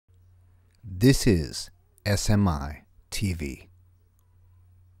This is SMI TV.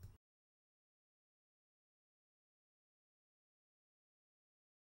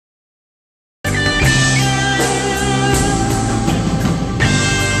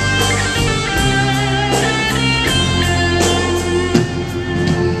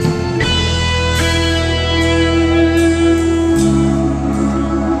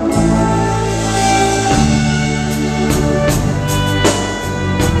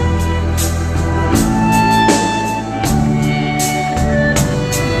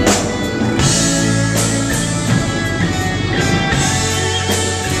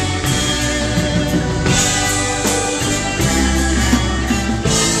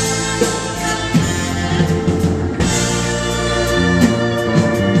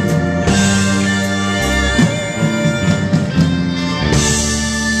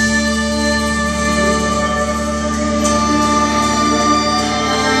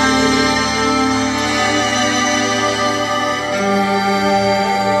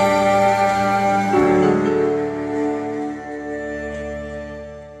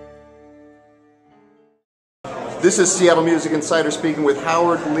 This is Seattle Music Insider speaking with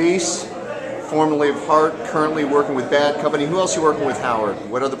Howard Leese, formerly of Heart, currently working with Bad Company. Who else are you working with, Howard?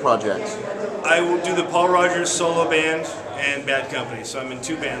 What other projects? I will do the Paul Rogers solo band and Bad Company, so I'm in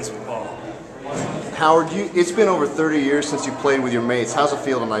 2 bands with Paul. Howard, it's been over 30 years since you played with your mates. How's it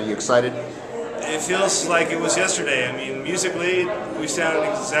feel tonight? Are you excited? It feels like it was yesterday. I mean, musically, we sound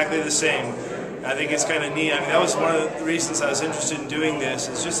exactly the same. I think it's kind of neat. I mean, that was one of the reasons I was interested in doing this,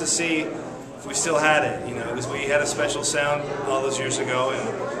 is just to see if we still had it, you know, because we had a special sound all those years ago,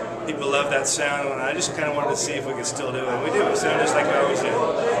 and people loved that sound, and I just kind of wanted to see if we could still do it. And we do. We sound just like we always do.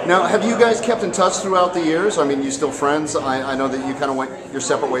 Now, have you guys kept in touch throughout the years? I mean, you still friends? I know that you kind of went your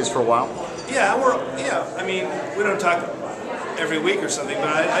separate ways for a while. Yeah, I mean, we don't talk every week or something, but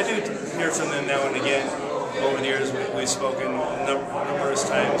I do hear from them now and again. Over the years, we've spoken numerous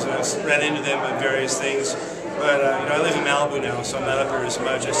times, and I've ran into them at various things. But you know, I live in Malibu now, so I'm not up here as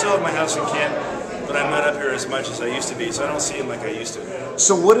much. I still have my house in Kent, but I'm not up here as much as I used to be, so I don't see them like I used to.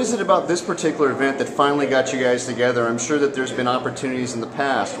 So what is it about this particular event that finally got you guys together? I'm sure that there's been opportunities in the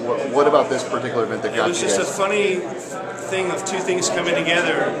past. What about this particular event that got you guys? It was just a funny thing of 2 things coming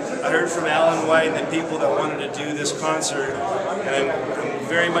together. I heard from Alan White and the people that wanted to do this concert, and I'm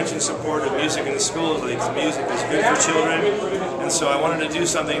very much in support of music in the schools. I think music is good for children, and so I wanted to do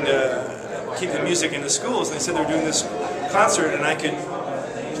something to keep the music in the schools. And they said they were doing this concert, and I could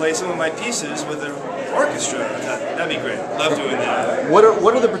play some of my pieces with the orchestra. That'd be great. Love doing that.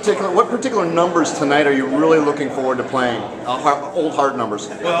 What particular numbers tonight are you really looking forward to playing? Old Heart numbers.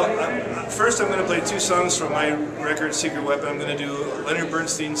 Well, first I'm going to play 2 songs from my record, Secret Weapon. I'm going to do Leonard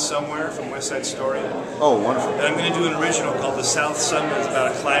Bernstein's Somewhere from West Side Story. Oh, wonderful. And I'm going to do an original called The South Sun. It's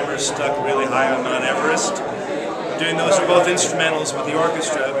about a climber stuck really high on Mount Everest. I'm doing those are both instrumentals with the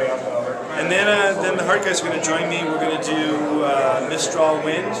orchestra. And then the Heart guys are going to join me. We're going to do Mistral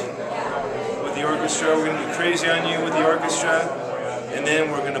Wind with the orchestra. We're going to do Crazy on You with the orchestra. And then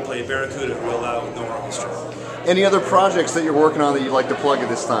we're going to play Barracuda real loud with no orchestra. Any other projects that you're working on that you'd like to plug at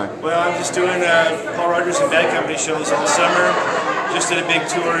this time? Well, I'm just doing Paul Rogers and Bad Company shows all summer. Just did a big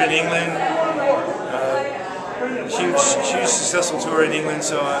tour in England. Huge successful tour in England.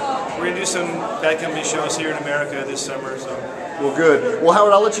 So we're going to do some Bad Company shows here in America this summer. So. Well, good. Well,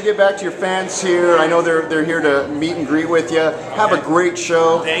 Howard, I'll let you get back to your fans here. I know they're here to meet and greet with you. Have a great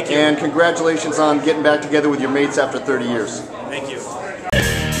show. Thank you. And congratulations on getting back together with your mates after 30 years.